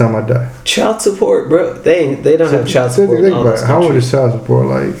by the time I die. Child support, bro. They don't have child So support. think in all about this it. How much country. is child support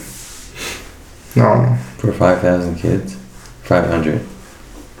like? No. For 5,000 kids? 500.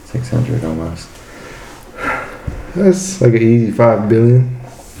 600 almost. That's like an easy 5 billion.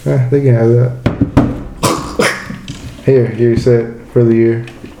 They can have that. Here you said for the year.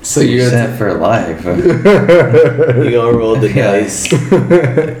 So you're Set for life. gonna roll the dice.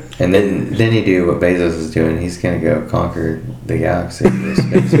 And then you do what Bezos is doing. He's gonna go conquer the galaxy. With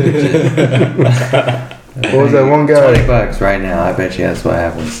space bitches. What was that one guy? $20 right now. I bet you that's what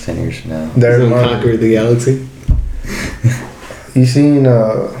happens 10 years from now. There's Gonna one. conquer the galaxy? You seen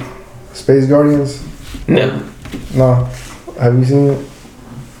Space Guardians? No. No. Have you seen it?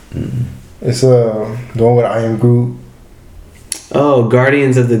 Mm. It's the one with I Am Groot. Oh,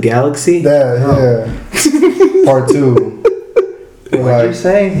 Guardians of the Galaxy? That yeah. Part 2. What'd you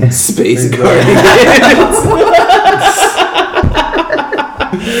say? Space Space Guardians.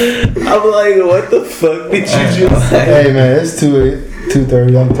 I'm like, what the fuck did you just say? Hey man, it's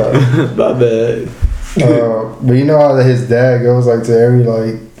 2:30. I'm tired. My bad. But you know how his dad goes like to every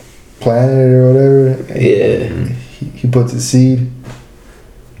like planet or whatever. Yeah. He puts a seed.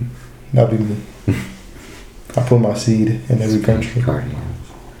 That'll be me. I put my seed in every country. Guardians.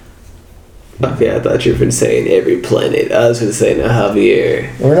 Okay, I thought you were saying every planet. I was gonna say, no,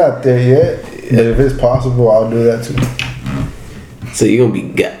 Javier. We're not there yet. But if it's possible, I'll do that too. So you're gonna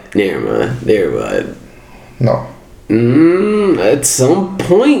be Never mind. No. At some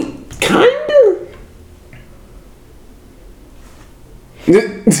point, kinda. You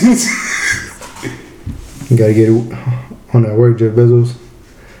gotta get it on that work, Jeff Bezos.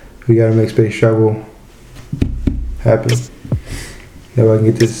 We gotta make space travel happen. That way I can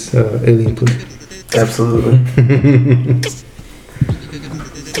get this alien pussy. Absolutely.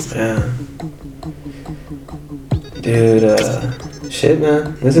 Yeah. Dude, shit,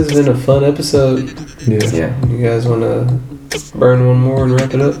 man. This has been a fun episode. Yeah. Yeah. You guys wanna burn one more and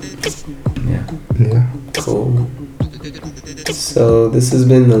wrap it up? Yeah. Yeah. Cool. So this has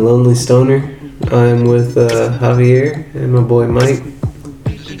been The Lonely Stoner. I'm with Javier and my boy Mike.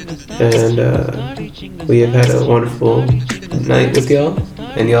 And we have had a wonderful night with y'all.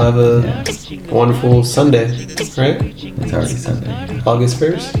 And y'all have a Yeah. wonderful Sunday, right? It's already Sunday. August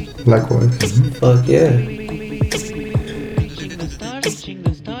 1st? Likewise. Fuck yeah.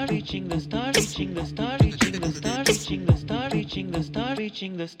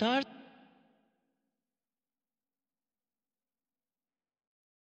 Reaching the stars.